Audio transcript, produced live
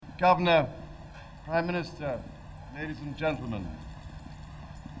Governor, Prime Minister, ladies and gentlemen,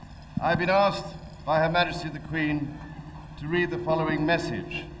 I've been asked by Her Majesty the Queen to read the following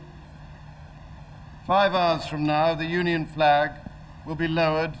message. 5 hours from now, the Union flag will be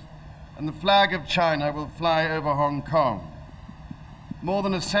lowered and the flag of China will fly over Hong Kong. More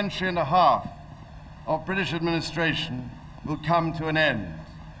than a century and a half of British administration will come to an end.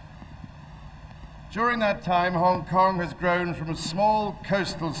 During that time, Hong Kong has grown from a small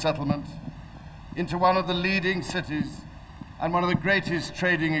coastal settlement into one of the leading cities and one of the greatest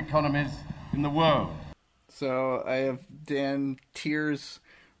trading economies in the world. So I have Dan, tears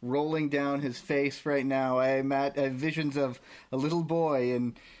rolling down his face right now. I have visions of a little boy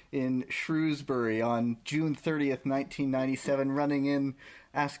in Shrewsbury on June 30th, 1997, running in,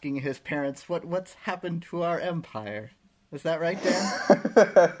 asking his parents, what's happened to our empire? Is that right,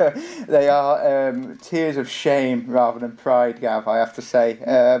 Dan? They are tears of shame rather than pride, Gav, I have to say.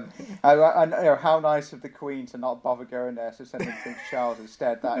 I know how nice of the Queen to not bother going there, so sending Prince Charles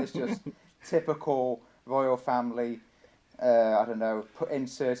instead. That is just typical royal family. I don't know,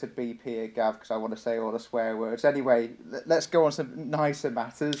 insert a beep here, Gav, because I want to say all the swear words. Anyway, let's go on some nicer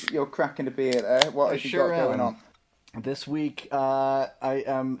matters. You're cracking a beer there. What have you got going on? This week, I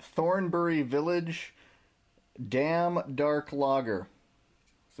am Thornbury Village Damn Dark Lager.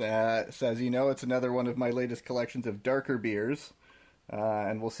 Says, you know, it's another one of my latest collections of darker beers.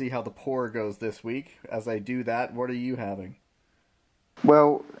 And we'll see how the pour goes this week. As I do that, what are you having?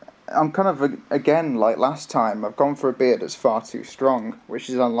 Well, I'm kind of, again, like last time, I've gone for a beer that's far too strong, which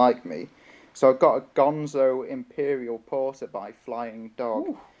is unlike me. So I've got a Gonzo Imperial Porter by Flying Dog.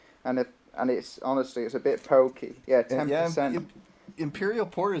 Ooh. And it's, honestly, it's a bit pokey. Yeah, 10%. Yeah, Imperial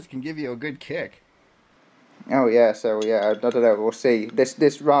Porters can give you a good kick. Oh, yeah, so, yeah, I don't know, we'll see.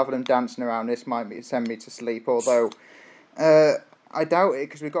 This rather than dancing around, this might send me to sleep, although I doubt it,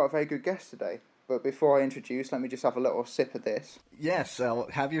 because we've got a very good guest today. But before I introduce, let me just have a little sip of this. Yes,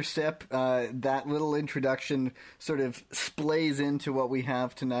 have your sip. That little introduction sort of splays into what we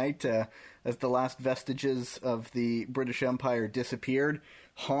have tonight as the last vestiges of the British Empire disappeared.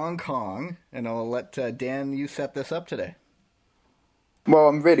 Hong Kong, and I'll let Dan, you set this up today. Well,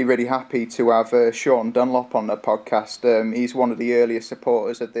 I'm really, really happy to have Sean Dunlop on the podcast. He's one of the earliest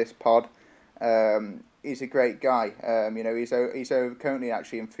supporters of this pod. He's a great guy. He's currently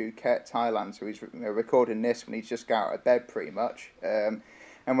actually in Phuket, Thailand, so he's recording this when he's just got out of bed, pretty much. And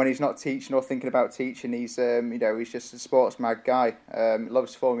when he's not teaching or thinking about teaching, he's just a sports mad guy.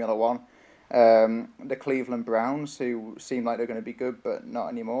 Loves Formula One. The Cleveland Browns, who seem like they're going to be good, but not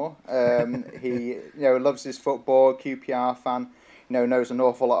anymore. He loves his football, QPR fan. Knows an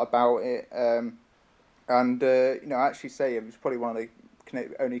awful lot about it. I actually say it was probably one of the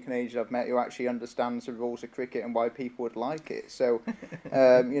only Canadian I've met who actually understands the rules of cricket and why people would like it. So,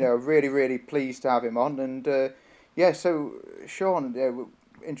 really, really pleased to have him on. And so Sean,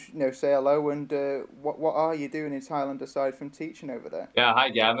 say hello. And what are you doing in Thailand aside from teaching over there? Yeah,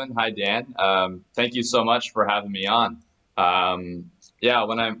 hi Gavin, hi Dan. Thank you so much for having me on.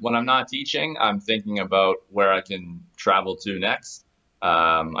 When I'm not teaching, I'm thinking about where I can travel to next.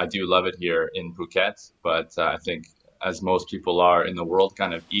 I do love it here in Phuket, but I think, as most people are in the world,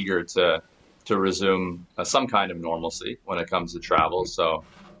 kind of eager to resume some kind of normalcy when it comes to travel. So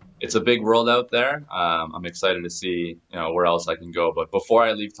it's a big world out there. I'm excited to see where else I can go. But before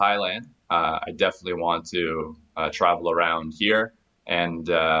I leave Thailand, I definitely want to travel around here and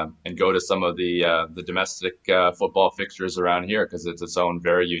go to some of the domestic football fixtures around here, because it's its own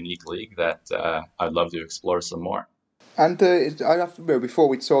very unique league that I'd love to explore some more. And I have to, before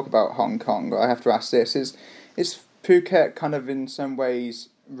we talk about Hong Kong, I have to ask this: is Phuket kind of in some ways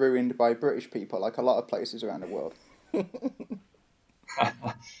ruined by British people, like a lot of places around the world?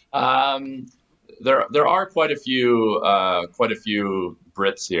 There are quite a few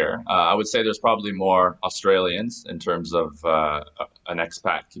Brits here. I would say there's probably more Australians in terms of an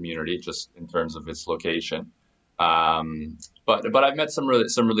expat community, just in terms of its location. But I've met some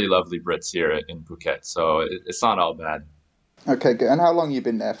really lovely Brits here in Phuket, so it's not all bad. Okay, good. And how long have you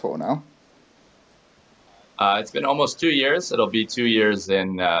been there for now? It's been almost 2 years. It'll be 2 years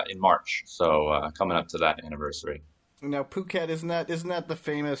in March, so coming up to that anniversary. Now, Phuket, isn't that the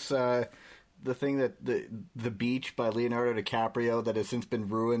famous the thing that the beach by Leonardo DiCaprio that has since been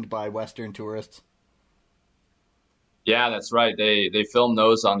ruined by Western tourists? Yeah, that's right. They filmed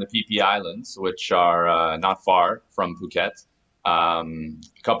those on the Phi Phi Islands, which are not far from Phuket. A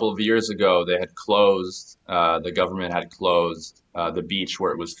couple of years ago, they had closed. The government had closed the beach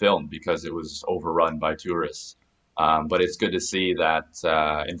where it was filmed because it was overrun by tourists. But it's good to see that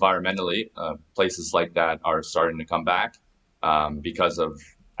environmentally, places like that are starting to come back because of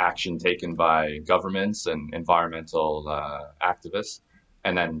action taken by governments and environmental activists.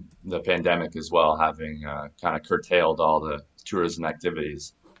 And then the pandemic as well, having kind of curtailed all the tourism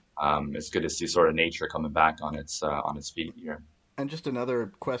activities. It's good to see sort of nature coming back on its feet here. And just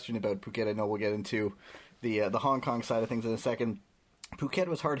another question about Phuket. I know we'll get into the Hong Kong side of things in a second. Phuket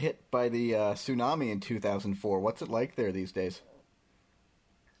was hard hit by the tsunami in 2004. What's it like there these days?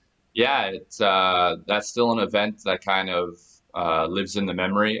 Yeah, it's that's still an event that kind of lives in the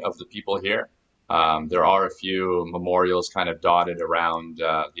memory of the people here. There are a few memorials kind of dotted around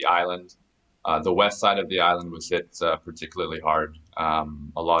the island. The west side of the island was hit particularly hard.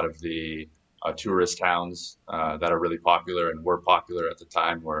 A lot of the tourist towns that are really popular and were popular at the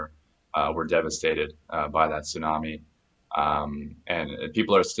time were devastated by that tsunami. And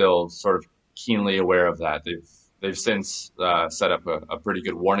people are still sort of keenly aware of that. They've since set up a pretty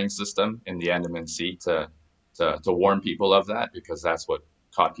good warning system in the Andaman Sea to warn people of that, because that's what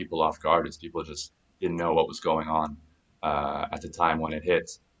caught people off guard, is people just didn't know what was going on at the time when it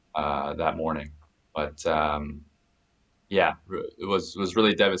hit that morning. But yeah, it was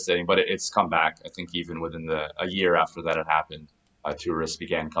really devastating. But it's come back. I think even within a year after that had happened, tourists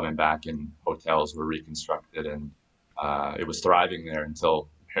began coming back and hotels were reconstructed, and it was thriving there until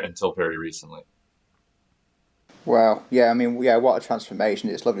very recently. Wow. Yeah, I mean, yeah, what a transformation.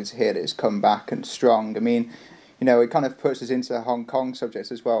 It's lovely to hear that it's come back and strong. I mean, it kind of puts us into the Hong Kong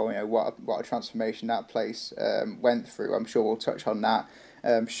subject as well. What a transformation that place went through. I'm sure we'll touch on that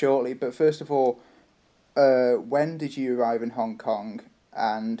shortly. But first of all, when did you arrive in Hong Kong,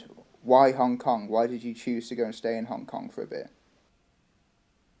 and why Hong Kong? Why did you choose to go and stay in Hong Kong for a bit?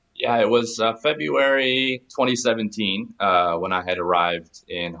 Yeah, it was February 2017 when I had arrived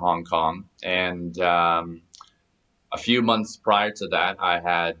in Hong Kong, and a few months prior to that, I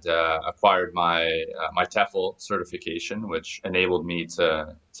had acquired my TEFL certification, which enabled me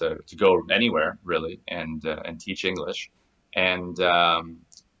to go anywhere really and teach English. And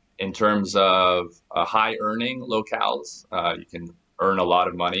in terms of high earning locales, you can earn a lot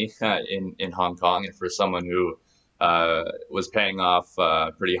of money in Hong Kong. And for someone who was paying off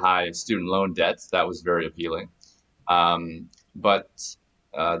pretty high student loan debts, that was very appealing. But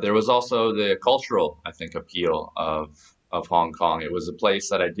there was also the cultural, I think, appeal of Hong Kong. It was a place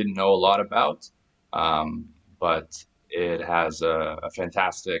that I didn't know a lot about, but it has a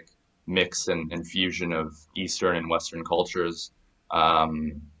fantastic mix and fusion of Eastern and Western cultures.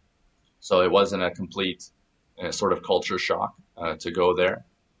 So it wasn't a complete sort of culture shock to go there.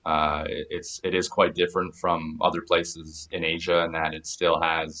 It is quite different from other places in Asia, in that it still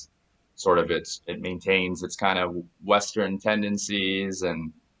has sort of it maintains its kind of Western tendencies,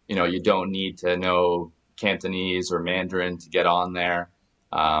 and you don't need to know Cantonese or Mandarin to get on there.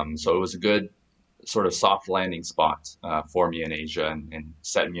 So it was a good sort of soft landing spot for me in Asia, and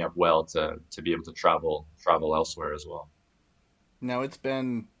set me up well to be able to travel elsewhere as well. Now it's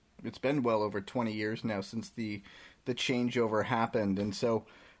been well over 20 years now since the changeover happened, and so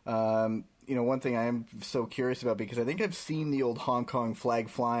one thing I am so curious about, because I think I've seen the old Hong Kong flag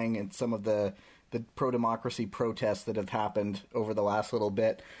flying and some of the pro-democracy protests that have happened over the last little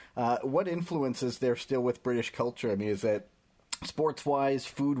bit. What influence is there still with British culture? I mean, is it sports-wise,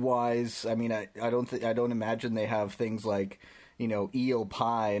 food-wise? I mean, I don't imagine they have things like, eel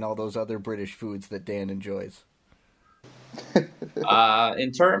pie and all those other British foods that Dan enjoys.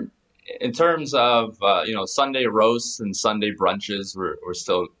 In terms of Sunday roasts and Sunday brunches were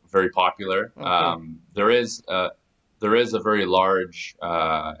still very popular. Okay. There is a very large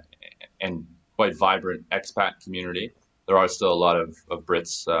and quite vibrant expat community. There are still a lot of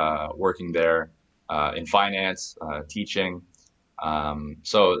Brits working there in finance, teaching.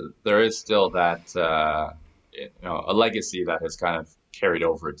 So there is still that a legacy that has kind of carried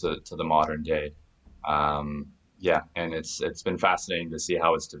over to the modern day. Yeah, and it's been fascinating to see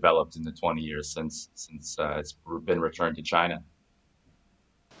how it's developed in the 20 years since it's been returned to China.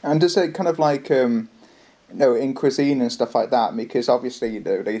 And does it kind of like in cuisine and stuff like that? Because obviously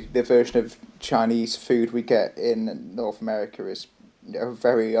the version of Chinese food we get in North America is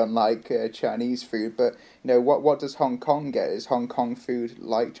very unlike Chinese food. But what does Hong Kong get? Is Hong Kong food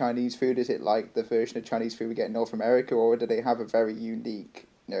like Chinese food? Is it like the version of Chinese food we get in North America, or do they have a very unique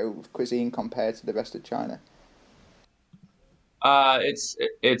cuisine compared to the rest of China?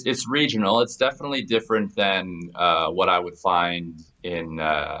 It's regional. It's definitely different than what I would find in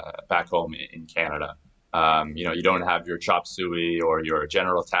back home in Canada. You don't have your chop suey or your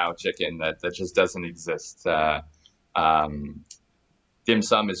General Tao chicken that just doesn't exist. Dim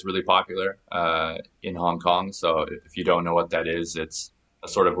sum is really popular in Hong Kong. So if you don't know what that is, it's a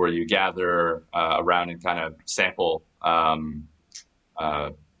sort of where you gather around and kind of sample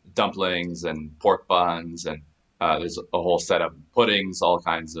dumplings and pork buns, and there's a whole set of puddings, all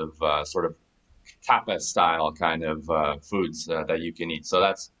kinds of sort of tapas style kind of foods that you can eat. So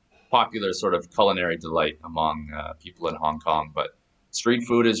that's popular sort of culinary delight among people in Hong Kong. But street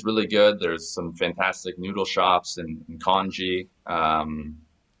food is really good. There's some fantastic noodle shops in congee,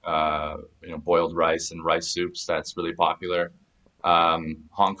 boiled rice and rice soups. That's really popular.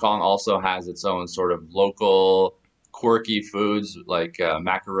 Hong Kong also has its own sort of local quirky foods, like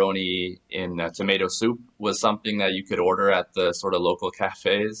macaroni in tomato soup was something that you could order at the sort of local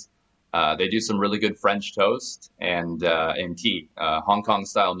cafes. They do some really good French toast and tea. Hong Kong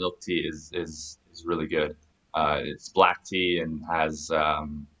style milk tea is really good. It's black tea and has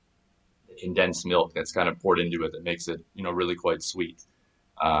condensed milk that's kind of poured into it that makes it, really quite sweet.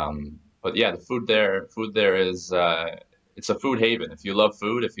 But yeah, the food there is it's a food haven. If you love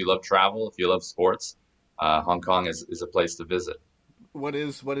food, if you love travel, if you love sports, Hong Kong is a place to visit. What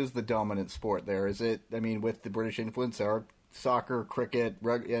is the dominant sport there? Is it, with the British influence, are soccer, cricket,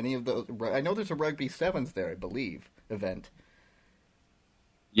 any of those? I know there's a rugby sevens there, I believe, event.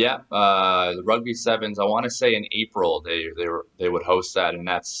 Yeah, the rugby sevens. I want to say in April they would host that, and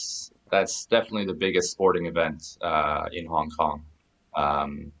that's definitely the biggest sporting event in Hong Kong.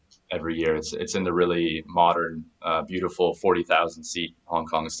 Every year, it's in the really modern, beautiful 40,000 seat Hong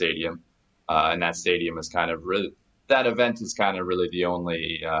Kong stadium, and that stadium is kind of really, that event is kind of really the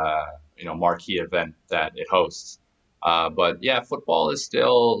only marquee event that it hosts. But yeah, football is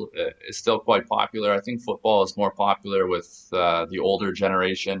still quite popular. I think football is more popular with the older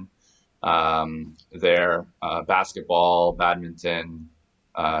generation. Basketball, badminton,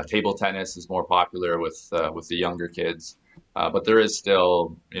 table tennis is more popular with the younger kids. But there is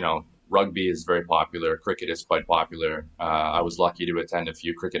still, rugby is very popular. Cricket is quite popular. I was lucky to attend a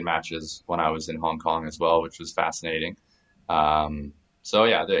few cricket matches when I was in Hong Kong as well, which was fascinating. So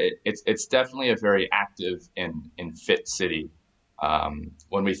yeah, it's definitely a very active and fit city.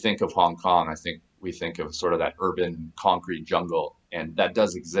 When we think of Hong Kong, I think we think of sort of that urban concrete jungle, and that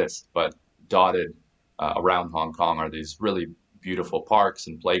does exist. But dotted around Hong Kong are these really beautiful parks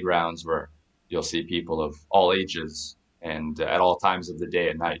and playgrounds where you'll see people of all ages and at all times of the day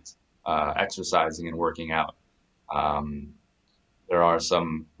and night exercising and working out. There are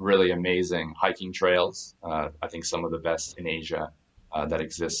some really amazing hiking trails. I think some of the best in Asia. That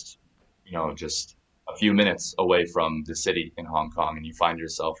exist, just a few minutes away from the city in Hong Kong, and you find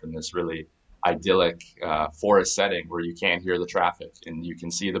yourself in this really idyllic forest setting where you can't hear the traffic, and you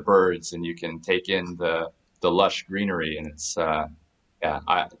can see the birds, and you can take in the lush greenery, and it's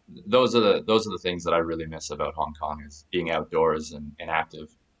those are the things that I really miss about Hong Kong, is being outdoors and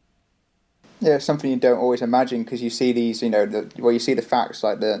active. Yeah, something you don't always imagine, because you see these, you see the facts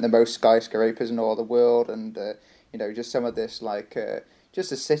like the most skyscrapers in all the world, and just some of this, like, just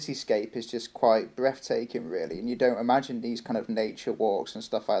the cityscape is just quite breathtaking, really. And you don't imagine these kind of nature walks and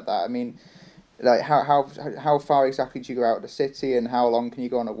stuff like that. I mean, like, how far exactly do you go out of the city, and how long can you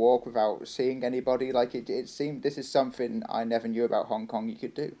go on a walk without seeing anybody? Like, it seemed, this is something I never knew about Hong Kong you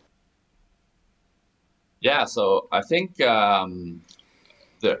could do. Yeah, so I think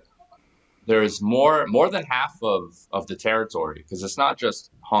there's more than half of the territory, because it's not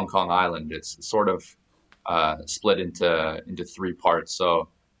just Hong Kong Island. It's sort of split into three parts. So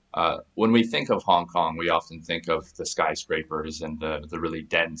when we think of Hong Kong, we often think of the skyscrapers and the really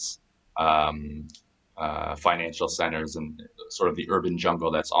dense financial centers and sort of the urban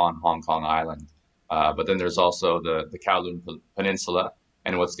jungle that's on Hong Kong Island. But then there's also the Kowloon Peninsula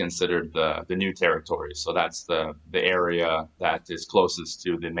and what's considered the new territory. So that's the area that is closest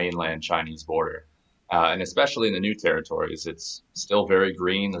to the mainland Chinese border. And especially in the new territories, it's still very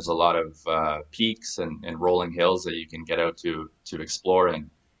green. There's a lot of peaks and rolling hills that you can get out to explore.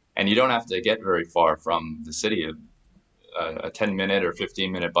 And you don't have to get very far from the city. A 10-minute or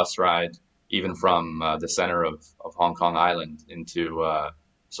 15-minute bus ride, even from the center of Hong Kong Island into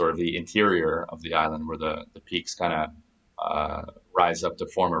sort of the interior of the island, where the peaks kind of rise up to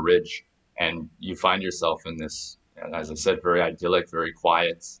form a ridge. And you find yourself in this, as I said, very idyllic, very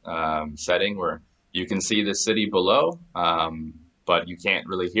quiet setting where you can see the city below, but you can't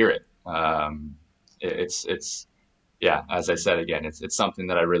really hear it. Yeah, as I said again, it's something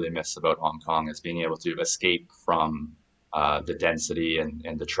that I really miss about Hong Kong, is being able to escape from the density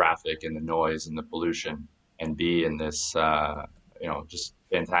and the traffic and the noise and the pollution, and be in this just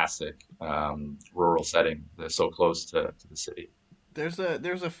fantastic rural setting that's so close to the city. There's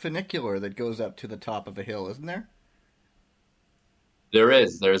a funicular that goes up to the top of a hill, isn't there? There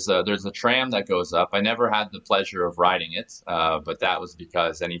is. There's a tram that goes up. I never had the pleasure of riding it, but that was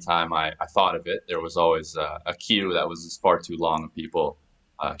because anytime I thought of it, there was always a queue that was far too long of people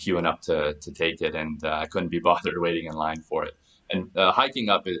queuing up to take it, and I couldn't be bothered waiting in line for it. And hiking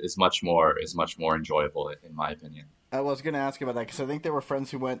up is much more enjoyable in my opinion. I was going to ask about that because I think there were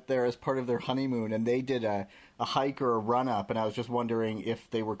friends who went there as part of their honeymoon, and they did a hike or a run up, and I was just wondering if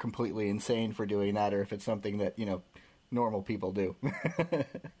they were completely insane for doing that, or if it's something that normal people do.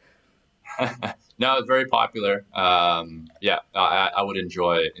 No, it's very popular. Yeah, I would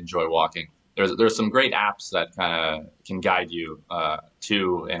enjoy walking. There's some great apps that kind of can guide you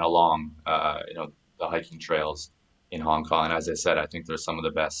to and along the hiking trails in Hong Kong. And as I said, I think there's some of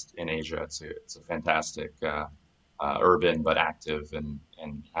the best in Asia. It's a fantastic urban but active and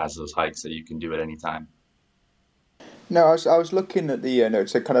has those hikes that you can do at any time. No, I was looking at the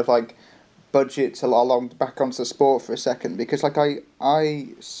notes, so kind of like budgets along back onto the sport for a second, because like I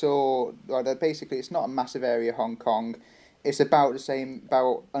saw that basically it's not a massive area, Hong Kong. It's about the same,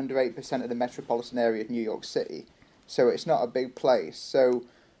 about under 8% of the metropolitan area of New York City, so it's not a big place. So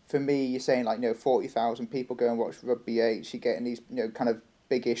for me, you're saying like 40,000 people go and watch Rugby 8. You're getting these kind of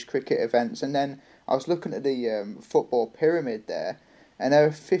big-ish cricket events, and then I was looking at the football pyramid there, and there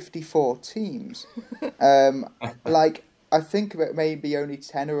are 54 teams. Like I think that maybe only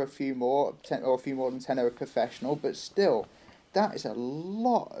 10 or a few more than 10 are professional, but still, that is a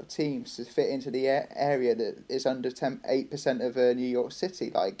lot of teams to fit into the area that is under 8% of New York City.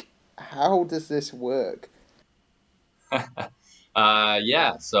 Like, how does this work?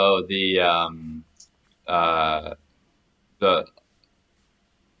 Yeah. So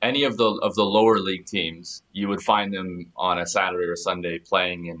any of the lower league teams, you would find them on a Saturday or Sunday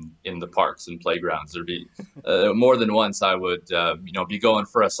playing in the parks and playgrounds. There'd be more than once I would be going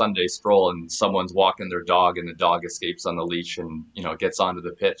for a Sunday stroll and someone's walking their dog and the dog escapes on the leash and gets onto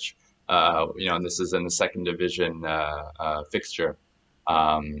the pitch. And this is in the second division fixture.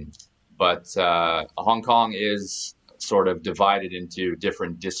 But Hong Kong is sort of divided into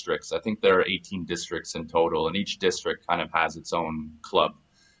different districts. I think there are 18 districts in total, and each district kind of has its own club.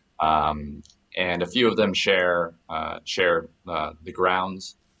 And a few of them share the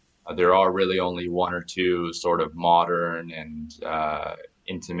grounds. There are really only one or two sort of modern and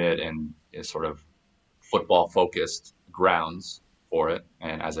intimate and sort of football-focused grounds for it.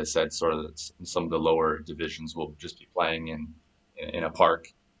 And as I said, sort of some of the lower divisions will just be playing in a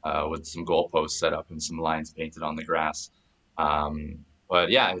park with some goalposts set up and some lines painted on the grass. But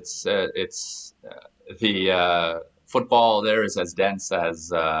yeah, it's the football there is as dense as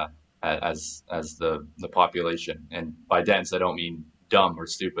the population, and by dense I don't mean dumb or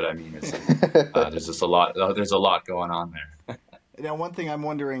stupid. I mean there's just a lot. There's a lot going on there. Now, one thing I'm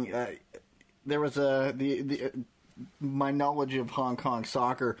wondering, there was my knowledge of Hong Kong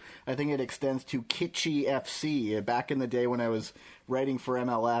soccer, I think it extends to Kitchee FC. Back in the day when I was writing for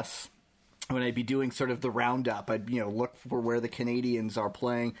MLS, when I'd be doing sort of the roundup, I'd look for where the Canadians are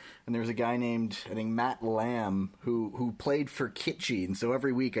playing, and there's a guy named, I think, Matt Lamb who played for Kitchee, and so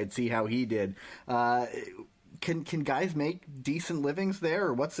every week I'd see how he did. Can guys make decent livings there,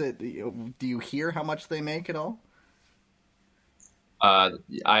 or what's it? Do you hear how much they make at all?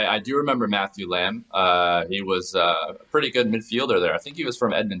 I do remember Matthew Lamb. He was a pretty good midfielder there. I think he was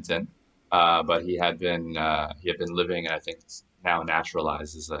from Edmonton, but he had been living, and I think now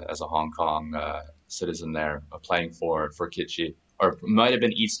naturalized as a Hong Kong citizen there, playing for Kitchee, or might have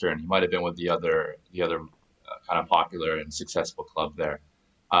been Eastern. He might have been with the other kind of popular and successful club there.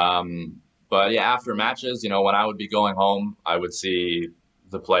 But yeah, after matches, when I would be going home, I would see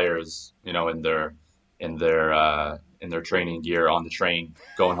the players, in their training gear on the train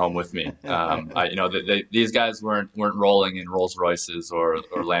going home with me. These guys weren't rolling in Rolls Royces or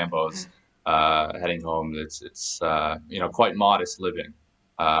Lambos heading home. It's quite modest living.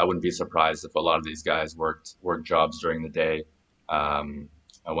 I wouldn't be surprised if a lot of these guys worked jobs during the day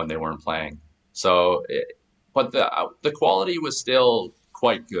when they weren't playing. So, but the quality was still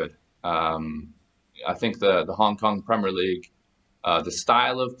quite good. I think the Hong Kong Premier League, the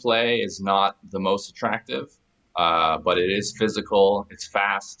style of play is not the most attractive. But it is physical. It's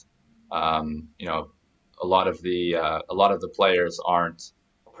fast. A lot of the players aren't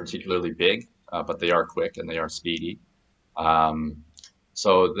particularly big, but they are quick and they are speedy.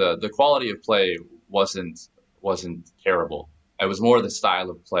 So the quality of play wasn't terrible. It was more the style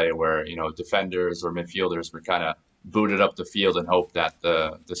of play where defenders or midfielders were kind of booted up the field and hope that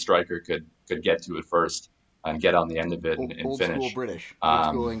the striker could get to it first and get on the end of it and old finish. Old school British, old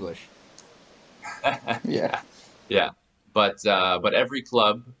school English. Yeah. Yeah, but every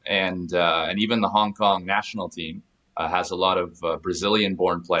club and even the Hong Kong national team has a lot of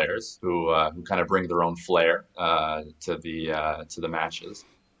Brazilian-born players who kind of bring their own flair to the matches,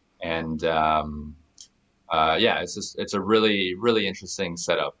 and yeah, it's a really interesting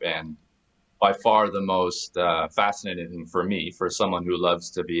setup, and by far the most fascinating thing for me, for someone who loves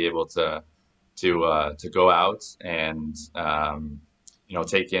to be able to go out and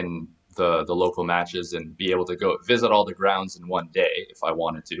take in the local matches and be able to go visit all the grounds in one day if I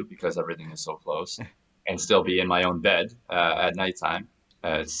wanted to, because everything is so close, and still be in my own bed at nighttime.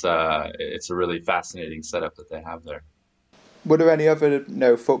 It's a really fascinating setup that they have there. Were there any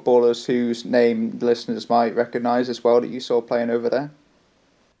other footballers whose name listeners might recognise as well that you saw playing over there?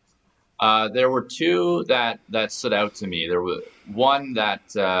 There were two that stood out to me. There was one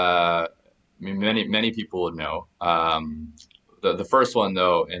that many people would know. The first one,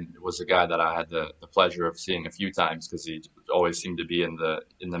 though, and was a guy that I had the pleasure of seeing a few times because he always seemed to be in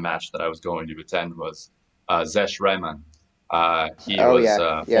the match that I was going to attend, was Zesh Rehman. He was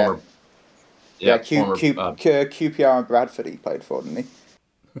former. QPR and Bradford he played for, didn't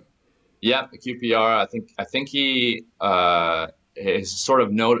he? Yeah, QPR. I think he his sort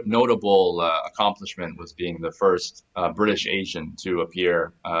of notable accomplishment was being the first British Asian to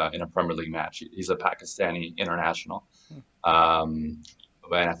appear in a Premier League match. He's a Pakistani international, and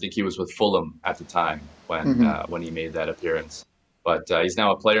I think he was with Fulham at the time when he made that appearance. But he's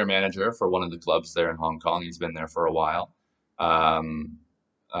now a player manager for one of the clubs there in Hong Kong. He's been there for a while.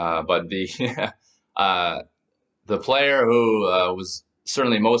 But the player who was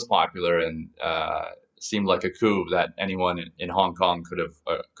certainly most popular and seemed like a coup that anyone in Hong Kong could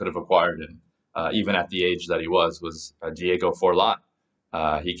have acquired him, even at the age that he was Diego Forlan.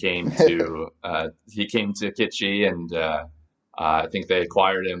 He came to Kitchee, and I think they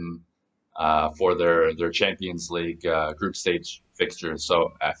acquired him for their Champions League group stage fixtures.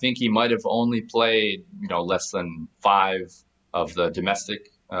 So I think he might have only played less than 5 of the domestic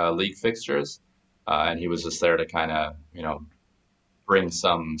league fixtures, and he was just there to kind of bring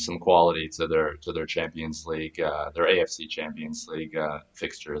some quality to their Champions League, their AFC Champions League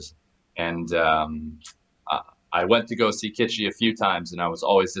fixtures. And I went to go see Kitchee a few times, and I was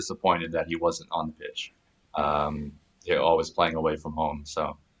always disappointed that he wasn't on the pitch. Always playing away from home,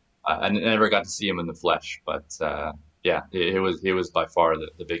 so I never got to see him in the flesh. But yeah, he was by far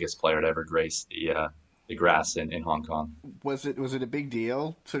the biggest player to ever grace the grass in Hong Kong. Was it a big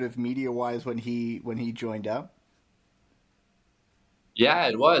deal, sort of media wise, when he joined up? Yeah,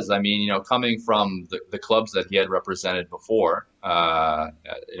 it was. I mean, coming from the clubs that he had represented before, to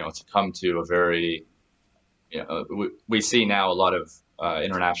come to a very, we see now a lot of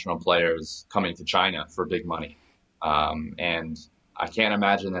international players coming to China for big money. And I can't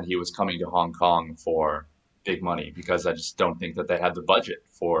imagine that he was coming to Hong Kong for big money, because I just don't think that they had the budget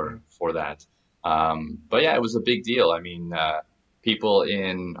for that. But yeah, it was a big deal. I mean, people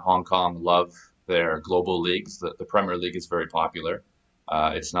in Hong Kong love their global leagues. The Premier League is very popular.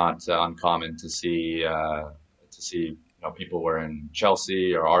 It's not uncommon to see people wearing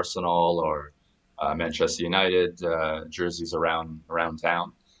Chelsea or Arsenal or Manchester United jerseys around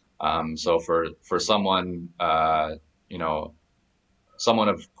town. So for someone someone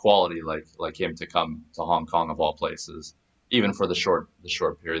of quality like him to come to Hong Kong, of all places, even for the short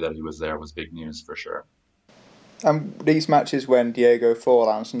period that he was there, was big news for sure. These matches when Diego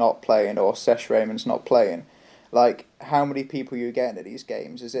Forlan's not playing or Zesh Rehman's not playing, like, how many people are you getting at these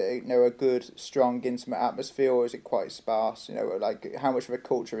games? Is it a good, strong, intimate atmosphere, or is it quite sparse? Like, how much of a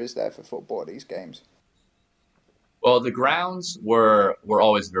culture is there for football at these games? Well, the grounds were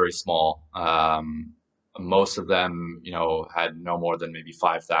always very small. Most of them, had no more than maybe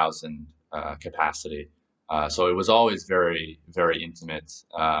 5,000 capacity. So it was always very, very intimate,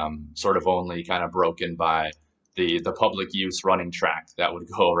 sort of only kind of broken by the public use running track that would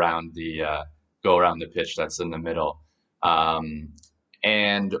go around the pitch that's in the middle.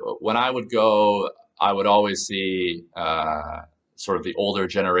 And when I would go, I would always see sort of the older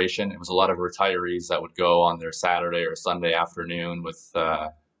generation. It was a lot of retirees that would go on their Saturday or Sunday afternoon with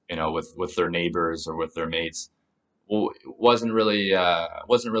their neighbors or with their mates. Well, it wasn't really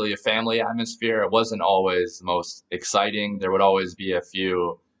a family atmosphere. It wasn't always the most exciting. There would always be a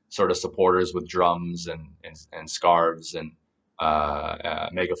few sort of supporters with drums and scarves and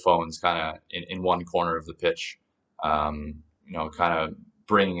megaphones kind of in one corner of the pitch, kind of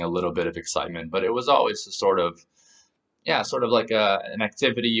bringing a little bit of excitement. But it was always a sort of like an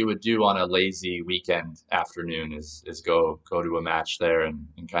activity you would do on a lazy weekend afternoon is go to a match there and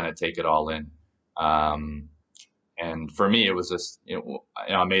kind of take it all in. And for me, it was just,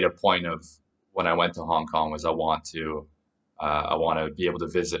 I made a point of, when I went to Hong Kong, was I want to be able to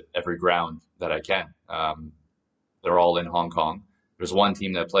visit every ground that I can. They're all in Hong Kong. There's one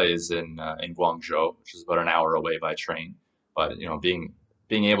team that plays in Guangzhou, which is about an hour away by train. But being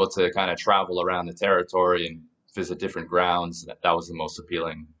being able to kind of travel around the territory and visit different grounds, that was the most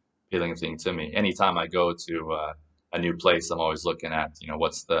appealing thing to me. Anytime I go to a new place, I'm always looking at,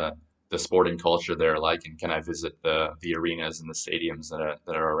 what's the sporting culture there like, and can I visit the arenas and the stadiums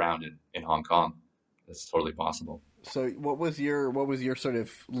that are around in Hong Kong? It's totally possible. So what was your sort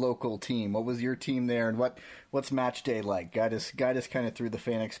of local team? What was your team there, and what's match day like? Guide us kind of through the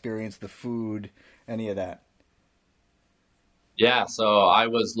fan experience, the food, any of that. Yeah, so I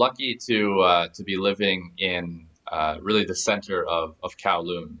was lucky to be living in really the center of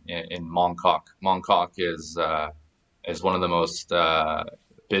Kowloon in Mong Kok. Mong Kok is one of the most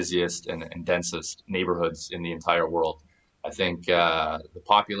busiest and densest neighborhoods in the entire world. I think the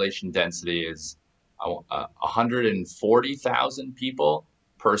population density is 140,000 people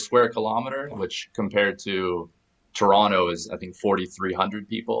per square kilometer, which compared to Toronto is, I think, 4,300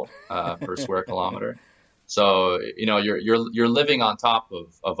 people per square kilometer. So you're living on top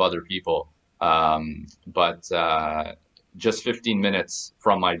of other people, but just 15 minutes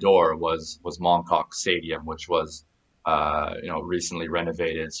from my door was Mong Kok Stadium, which was recently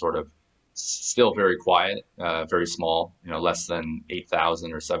renovated, sort of still very quiet, very small, less than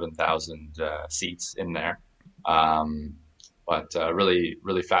 8,000 or 7,000 seats in there, but really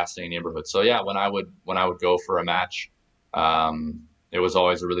really fascinating neighborhood. So yeah, when I would go for a match, it was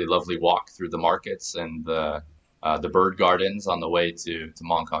always a really lovely walk through the markets and the bird gardens on the way to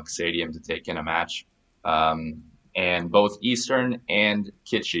Mong Kok Stadium to take in a match. And both Eastern and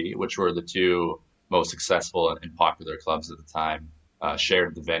Kitchee, which were the two most successful and popular clubs at the time,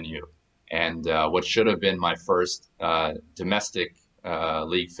 shared the venue. And what should have been my first domestic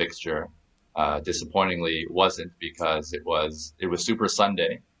league fixture, disappointingly wasn't, because it was Super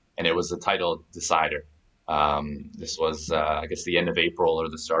Sunday and it was the title decider. This was, I guess, the end of April or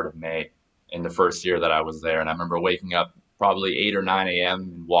the start of May in the first year that I was there. And I remember waking up probably 8 or 9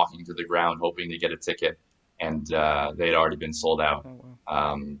 a.m. and walking to the ground hoping to get a ticket. And they'd already been sold out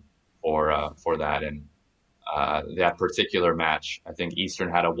for that. And that particular match, I think Eastern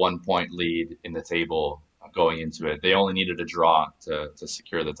had a 1-point lead in the table going into it. They only needed a draw to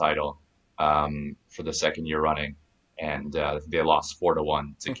secure the title for the second year running. And they lost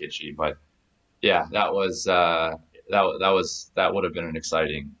 4-1 to Kitchee. But yeah, that would have been an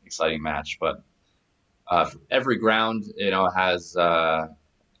exciting match. But every ground,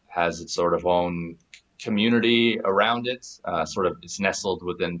 has its sort of own community around it. It's nestled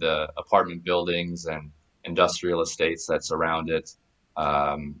within the apartment buildings and industrial estates that surround it.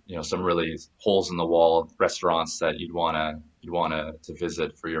 Some really holes in the wall restaurants that you'd want to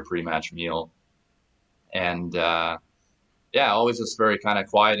visit for your pre-match meal. And always just very kind of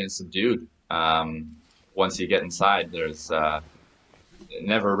quiet and subdued. Once you get inside, there's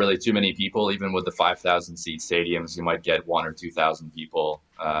never really too many people. Even with the 5,000 seat stadiums, you might get 1,000 or 2,000 people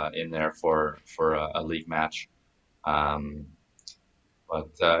in there for a league match. But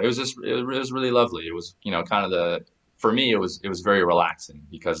it was really lovely. It was kind of for me it was very relaxing,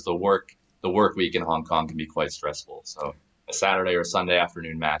 because the work week in Hong Kong can be quite stressful. So a Saturday or Sunday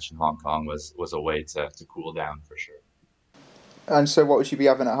afternoon match in Hong Kong was a way to cool down for sure. And so what would you be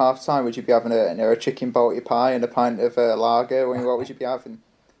having at half time? Would you be having a chicken balti pie and a pint of lager? What would you be having?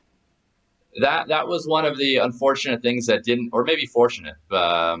 That was one of the unfortunate things that didn't, or maybe fortunate,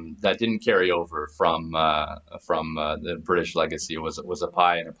 that didn't carry over from the British legacy. Was a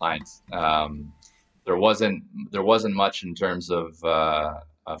pie and a pint. There wasn't much in terms of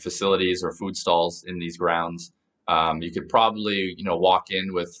facilities or food stalls in these grounds. You could probably walk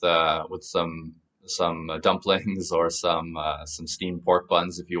in with some dumplings or some steamed pork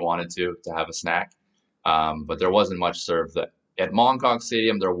buns if you wanted to have a snack, but there wasn't much served. At Mong Kok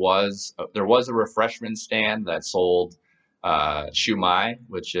Stadium, there was a refreshment stand that sold siu mai,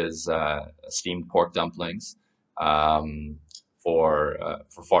 which is steamed pork dumplings, for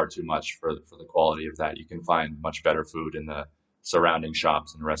far too much for the quality of that. You can find much better food in the surrounding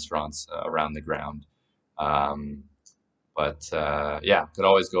shops and restaurants around the ground. But could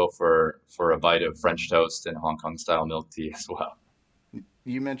always go for a bite of French toast and Hong Kong style milk tea as well.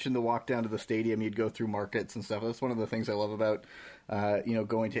 You mentioned the walk down to the stadium. You'd go through markets and stuff. That's one of the things I love about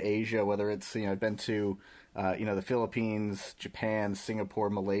going to Asia. Whether it's I've been to the Philippines, Japan, Singapore,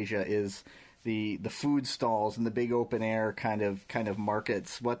 Malaysia, is the food stalls and the big open air kind of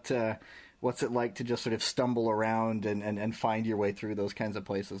markets. What's it like to just sort of stumble around and find your way through those kinds of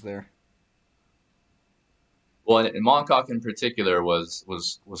places there? Well, in Mong Kok in particular was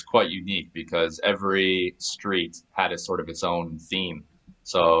quite unique, because every street had a sort of its own theme.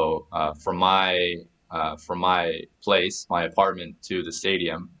 So from my place, my apartment, to the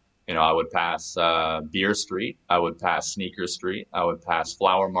stadium, I would pass Beer Street, I would pass Sneaker Street, I would pass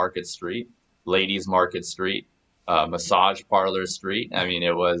Flower Market Street, Ladies Market Street, Massage Parlor Street. I mean,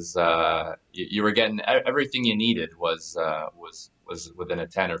 it was you were getting everything you needed was within a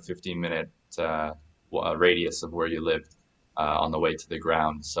 10 or 15 minute radius of where you lived on the way to the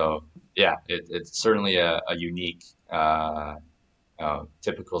ground. So yeah, it's certainly a unique,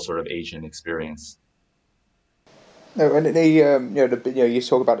 typical sort of Asian experience. No, and you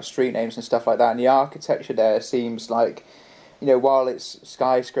talk about the street names and stuff like that, and the architecture there seems like, while it's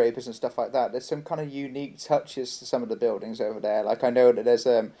skyscrapers and stuff like that, there's some kind of unique touches to some of the buildings over there. Like I know that there's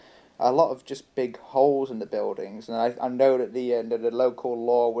a lot of just big holes in the buildings, and I know that the local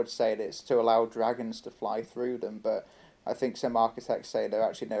law would say that it's to allow dragons to fly through them, but I think some architects say they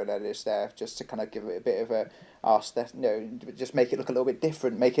actually know that it's there just to kind of give it a bit of a just make it look a little bit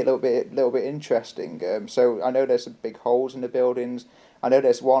different, make it a little bit interesting. So I know there's some big holes in the buildings. I know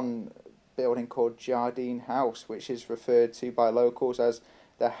there's one building called Jardine House, which is referred to by locals as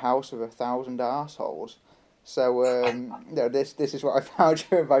the House of 1,000 arseholes. So this is what I found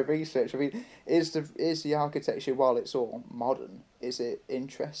during my research. I mean, is the architecture, while it's all modern, is it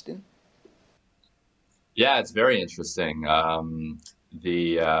interesting? Yeah, it's very interesting.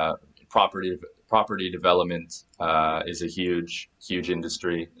 The property development is a huge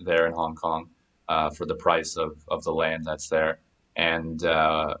industry there in Hong Kong for the price of the land that's there. And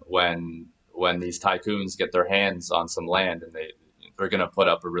when these tycoons get their hands on some land, and they're going to put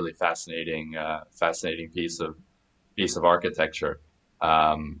up a really fascinating piece of architecture.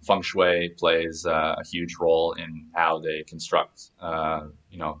 Feng Shui plays a huge role in how they construct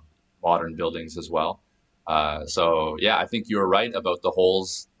modern buildings as well. So yeah, I think you were right about the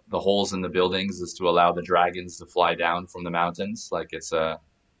holes. The holes in the buildings is to allow the dragons to fly down from the mountains. Like it's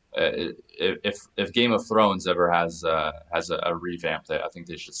if Game of Thrones ever has a revamp, I think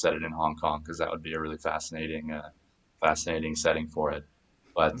they should set it in Hong Kong, because that would be a really fascinating setting for it.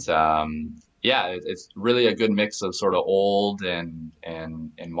 But yeah, it's really a good mix of sort of old and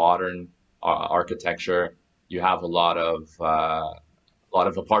modern architecture. You have a lot of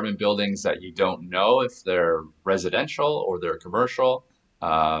apartment buildings that you don't know if they're residential or they're commercial.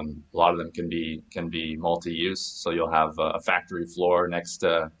 A lot of them can be multi-use. So you'll have a factory floor next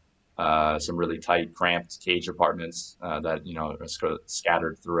to some really tight, cramped cage apartments that are sort of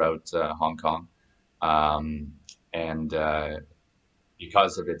scattered throughout Hong Kong. And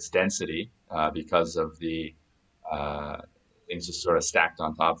because of its density, because of the things just sort of stacked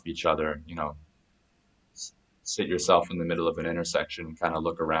on top of each other, sit yourself in the middle of an intersection and kind of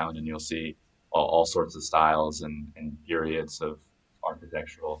look around, and you'll see all sorts of styles and periods of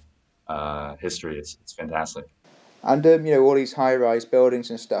architectural history. It's fantastic. And all these high-rise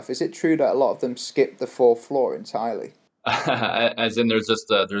buildings and stuff. Is it true that a lot of them skip the fourth floor entirely? As in, there's just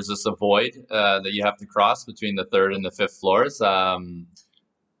a void that you have to cross between the third and the fifth floors.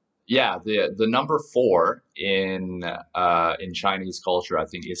 Yeah, the number 4 in Chinese culture, I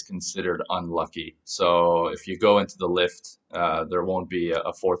think, is considered unlucky. So if you go into the lift, there won't be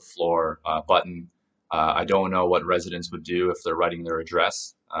a fourth floor button. I don't know what residents would do if they're writing their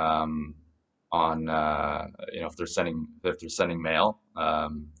address on if they're sending mail,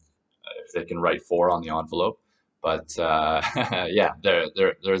 if they can write 4 on the envelope. But yeah, there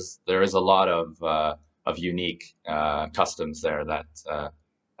is a lot of unique customs there that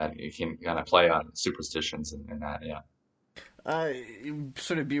you can kind of play on superstitions and that. Yeah.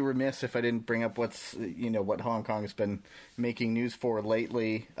 Sort of be remiss if I didn't bring up what Hong Kong has been making news for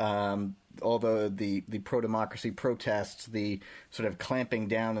lately. All the pro-democracy protests, the sort of clamping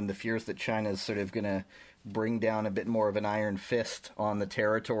down, and the fears that China is sort of going to bring down a bit more of an iron fist on the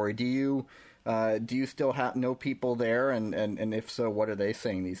territory. Do you still know people there, and if so, what are they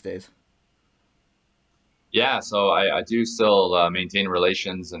saying these days? Yeah, so I do still maintain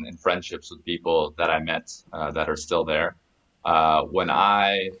relations and friendships with people that I met that are still there. When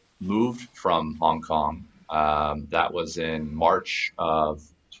I moved from Hong Kong, that was in March of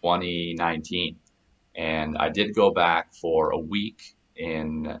 2019, and I did go back for a week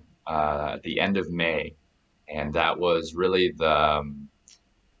in the end of May, and that was really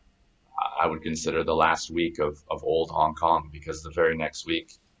I would consider the last week of old Hong Kong, because the very next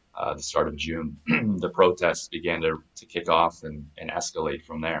week, the start of June, the protests began to kick off and escalate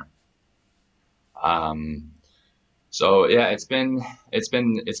from there. So yeah, it's been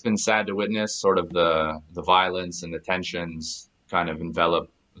sad to witness sort of the violence and the tensions kind of envelop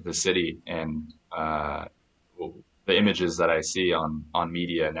the city, and the images that I see on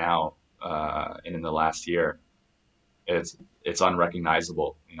media now and in the last year, it's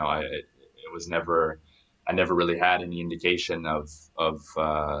unrecognizable. It was never I never really had any indication of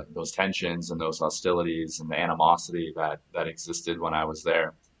those tensions and those hostilities and the animosity that existed when I was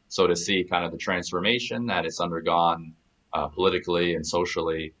there. So to see kind of the transformation that it's undergone politically and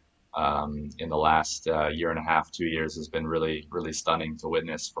socially in the last year and a half, 2 years has been really, really stunning to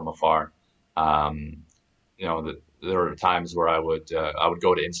witness from afar. Um, there were times where I would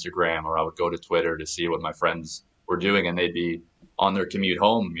go to Instagram or I would go to Twitter to see what my friends were doing, and they'd be on their commute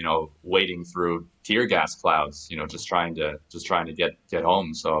home, wading through tear gas clouds, just trying to get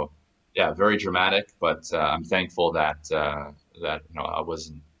home. So yeah, very dramatic, but I'm thankful that I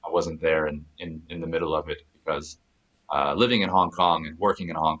wasn't there in the middle of it, because living in Hong Kong and working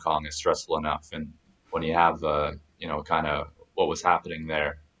in Hong Kong is stressful enough, and when you have kind of what was happening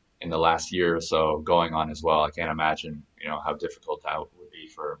there in the last year or so going on as well, I can't imagine how difficult that would be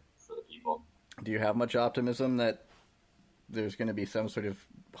for the people. Do you have much optimism that there's going to be some sort of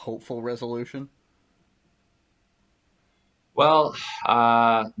hopeful resolution? Well,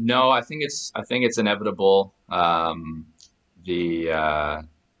 no, I think it's inevitable. The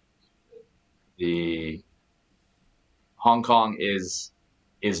Hong Kong is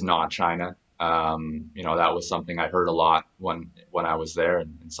not China. That was something I heard a lot when I was there,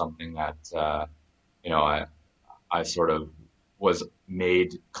 and something that I sort of was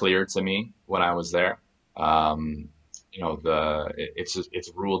made clear to me when I was there.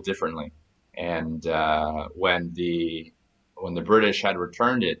 It's ruled differently, and when the British had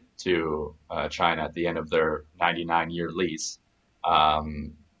returned it to China at the end of their 99-year lease,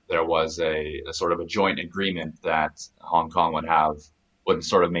 there was a sort of a joint agreement that Hong Kong would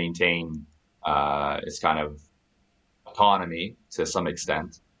sort of maintain its kind of autonomy to some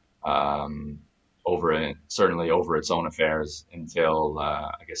extent, certainly over its own affairs until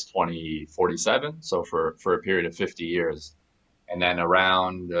I guess 2047. So for a period of 50 years, and then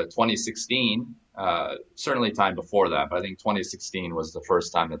around 2016. Certainly time before that, but I think 2016 was the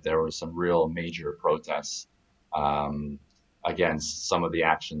first time that there were some real major protests against some of the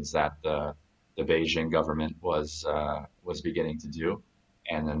actions that the Beijing government was beginning to do,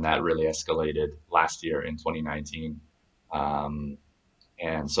 and then that really escalated last year in 2019.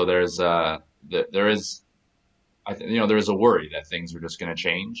 And so there is a worry that things are just going to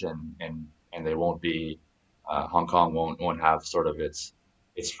change, and they won't be Hong Kong won't have sort of its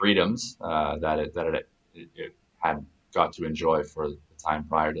freedoms that it had got to enjoy for the time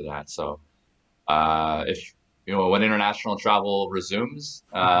prior to that. So if when international travel resumes,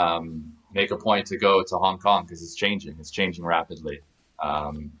 make a point to go to Hong Kong, because it's changing rapidly,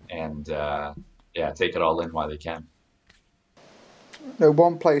 and take it all in while they can. No,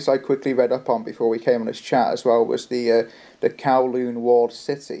 one place I quickly read up on before we came on this chat as well was the Kowloon Walled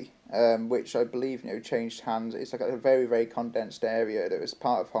City, which I believe changed hands. It's like a very, very condensed area that was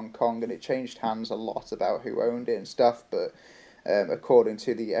part of Hong Kong, and it changed hands a lot about who owned it and stuff. But according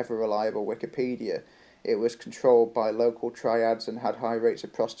to the ever reliable Wikipedia, it was controlled by local triads and had high rates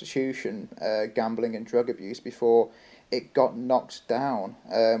of prostitution, gambling, and drug abuse before it got knocked down,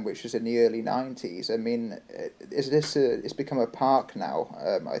 which was in the early 90s. I mean, it's become a park now,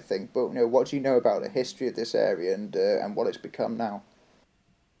 I think. But what do you know about the history of this area and what it's become now?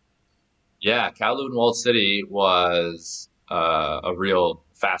 Yeah, Kowloon Walled City was a real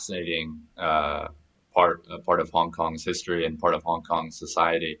fascinating part of Hong Kong's history and part of Hong Kong's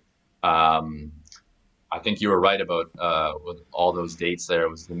society. I think you were right about with all those dates there. It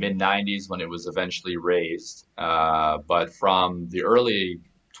was the mid-90s when it was eventually raised. But from the early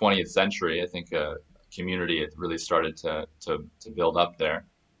 20th century, I think a community had really started to build up there.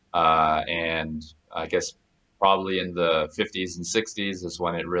 And I guess probably in the 50s and 60s is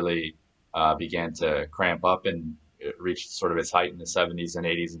when it really began to cramp up, and it reached sort of its height in the 70s and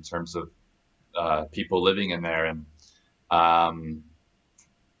 80s in terms of people living in there. And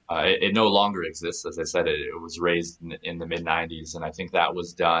it no longer exists. As I said, it was raised in the mid-90s, and I think that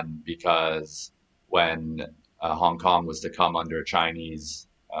was done because when Hong Kong was to come under Chinese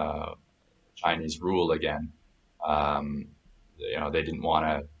rule again, they didn't want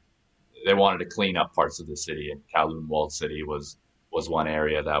to. They wanted to clean up parts of the city, and Kowloon Walled City was one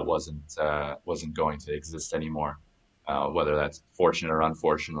area that wasn't going to exist anymore, whether that's fortunate or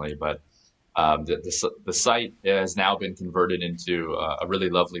unfortunately. But the site has now been converted into a really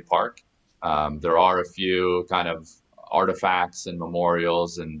lovely park. There are a few kind of artifacts and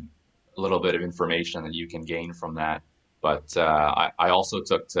memorials and a little bit of information that you can gain from that. But I also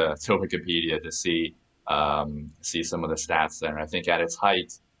took to Wikipedia to see some of the stats there. And I think at its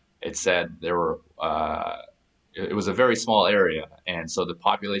height, it said there were it was a very small area, and so the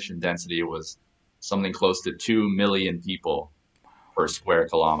population density was something close to 2 million people per square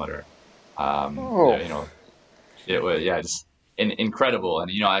kilometer. Oh, it was, yeah, just incredible.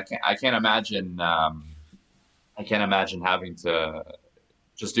 And I can't imagine having to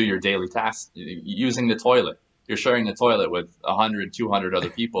just do your daily tasks using the toilet. You're sharing the toilet with 100, 200 other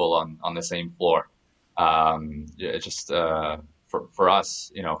people on the same floor. It just for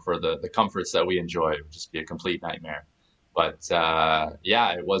us, for the comforts that we enjoy, it would just be a complete nightmare. But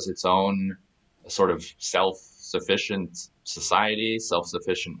yeah, it was its own sort of self-sufficient society,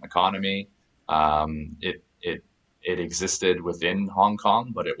 self-sufficient economy. It existed within Hong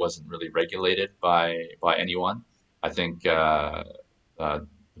Kong, but it wasn't really regulated by anyone. I think the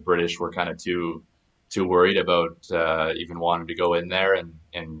British were kind of too worried about even wanting to go in there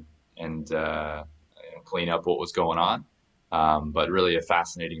and clean up what was going on. But really a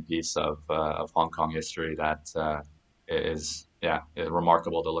fascinating piece of Hong Kong history that is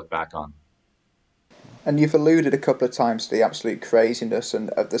remarkable to look back on. And you've alluded a couple of times to the absolute craziness and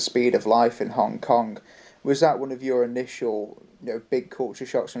of the speed of life in Hong Kong. Was that one of your initial, big culture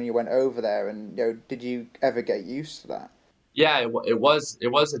shocks when you went over there? And did you ever get used to that? Yeah, it was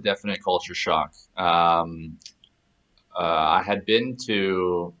a definite culture shock. I had been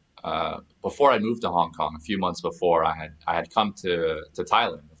to before I moved to Hong Kong. A few months before, I had come to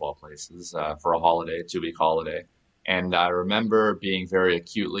Thailand of all places for a holiday, a 2-week holiday, and I remember being very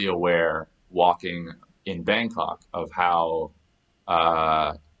acutely aware walking in Bangkok of how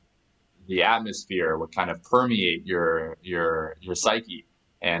the atmosphere would kind of permeate your psyche,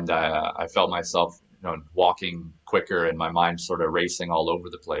 and I felt myself walking quicker and my mind sort of racing all over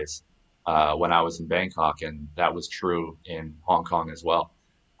the place when I was in Bangkok, and that was true in Hong Kong as well.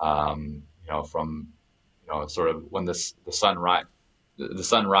 From sort of when the sun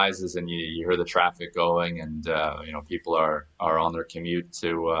rises and you hear the traffic going, and people are on their commute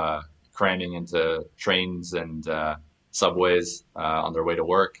to cramming into trains and subways on their way to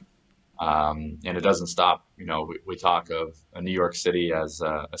work. And it doesn't stop. We talk of New York City as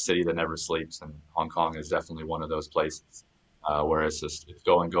a city that never sleeps, and Hong Kong is definitely one of those places where it's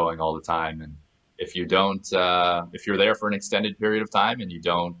going all the time. And if you don't, if you're there for an extended period of time and you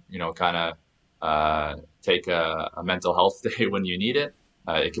don't, kind of take a mental health day when you need it,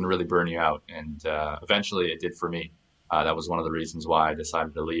 it can really burn you out. And eventually it did for me. That was one of the reasons why I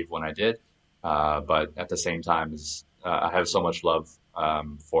decided to leave when I did. But at the same time, I have so much love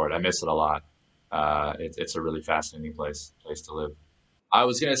for it. I miss it a lot. It's a really fascinating place to live. I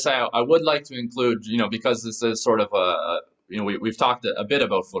was going to say I would like to include, because this is sort of we've talked a bit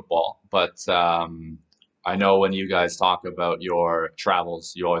about football, but I know when you guys talk about your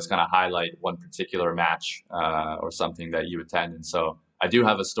travels, you always kind of highlight one particular match or something that you attend. And so I do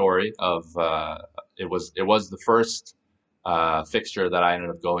have a story of it was the first fixture that I ended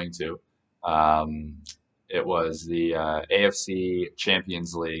up going to. It was the AFC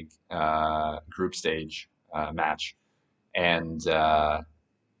Champions League group stage match, and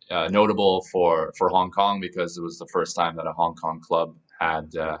notable for Hong Kong because it was the first time that a Hong Kong club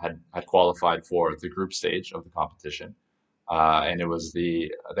had qualified for the group stage of the competition, and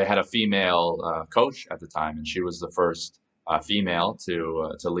they had a female coach at the time, and she was the first female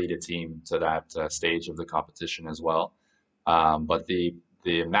to lead a team to that stage of the competition as well. But the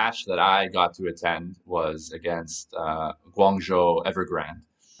match that I got to attend was against Guangzhou Evergrande.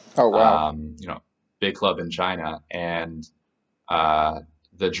 Oh wow! Big club in China, and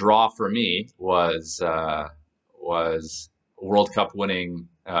the draw for me was World Cup winning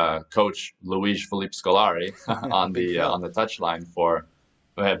coach Luis Felipe Scolari on the touchline for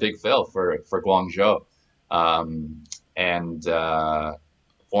Big Phil for Guangzhou, and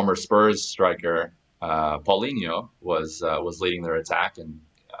former Spurs striker Paulinho was leading their attack, and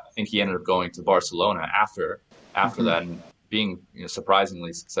I think he ended up going to Barcelona after that, and being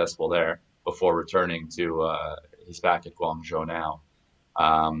surprisingly successful there before returning to he's back at Guangzhou now.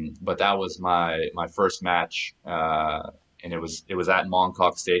 But that was my first match, and it was at Mong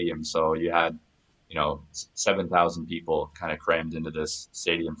Kok Stadium, so you had 7,000 people kind of crammed into this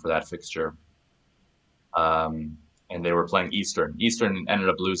stadium for that fixture. And they were playing Eastern. Eastern ended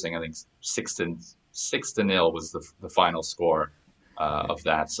up losing, I think 6-0 was the final score of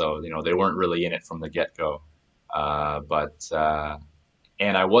that. So they weren't really in it from the get-go.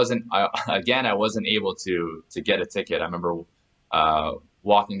 And I wasn't able to get a ticket. I remember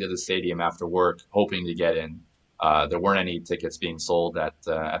walking to the stadium after work, hoping to get in. There weren't any tickets being sold at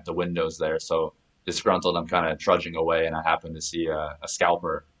the windows there. So disgruntled, I'm kind of trudging away, and I happened to see a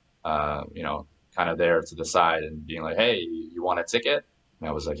scalper, kind of there to the side and being like, "Hey, you want a ticket?" And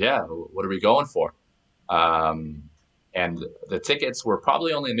I was like, "Yeah, what are we going for?" And the tickets were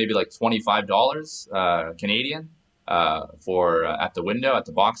probably only maybe like $25 Canadian. for at the window at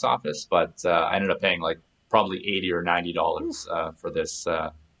the box office, but I ended up paying like probably $80 or $90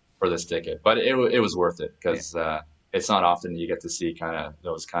 for this ticket. But it was worth it Yeah. because it's not often you get to see kind of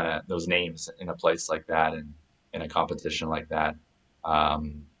those names in a place like that and in a competition like that.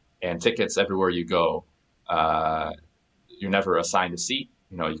 And tickets everywhere you go, you're never assigned a seat.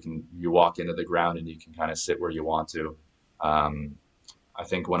 You know, you walk into the ground and you can kind of sit where you want to. Um, I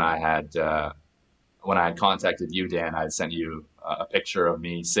think when I had contacted you, Dan, I had sent you a picture of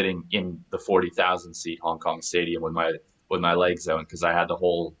me sitting in the 40,000 seat Hong Kong Stadium with my legs out because I had the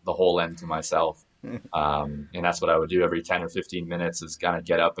whole end to myself. And that's what I would do every 10 or 15 minutes is kind of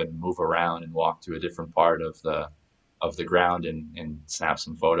get up and move around and walk to a different part of the ground and snap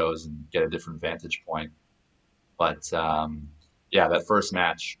some photos and get a different vantage point. But yeah, that first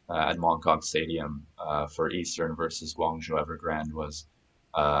match at Mong Kok Stadium for Eastern versus Guangzhou Evergrande was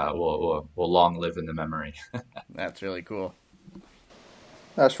will long live in the memory. That's really cool.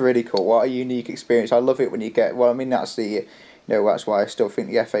 That's really cool. What a unique experience. I love it when you get, well, I mean, that's that's why I still think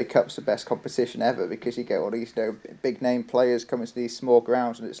the FA Cup's the best competition ever, because you get all these, big name players coming to these small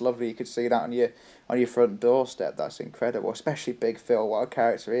grounds, and it's lovely. You could see that on your front doorstep. That's incredible. Especially Big Phil, what a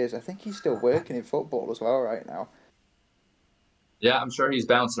character he is. I think he's still working in football as well right now. Yeah, I'm sure he's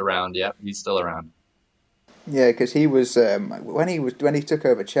bounced around. Yeah, he's still around. Yeah, because he was when he took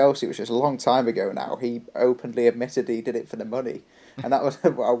over Chelsea, which was a long time ago now. He openly admitted he did it for the money, and that was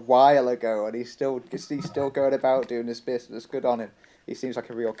a while ago. And he's still going about doing this business. Good on him. He seems like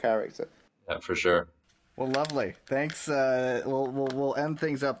a real character. Yeah, for sure. Well, lovely. Thanks. We'll end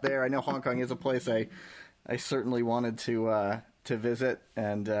things up there. I know Hong Kong is a place I certainly wanted to visit,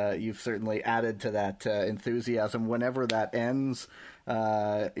 and you've certainly added to that enthusiasm. Whenever that ends,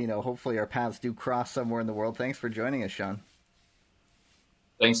 hopefully our paths do cross somewhere in the world. Thanks for joining us, Sean.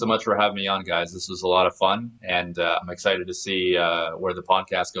 Thanks so much for having me on, guys. This was a lot of fun, and I'm excited to see where the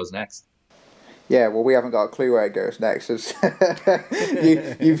podcast goes next. Yeah, well, we haven't got a clue where it goes next. You've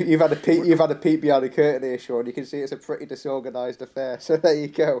had a peek behind the curtain here, Sean. You can see it's a pretty disorganised affair. So there you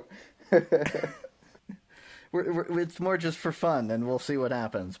go. It's more just for fun, and we'll see what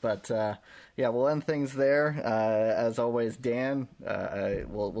happens. But yeah, we'll end things there. As always, Dan,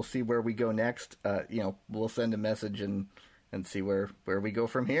 we'll see where we go next. We'll send a message and see where we go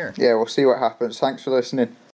from here. Yeah, we'll see what happens. Thanks for listening.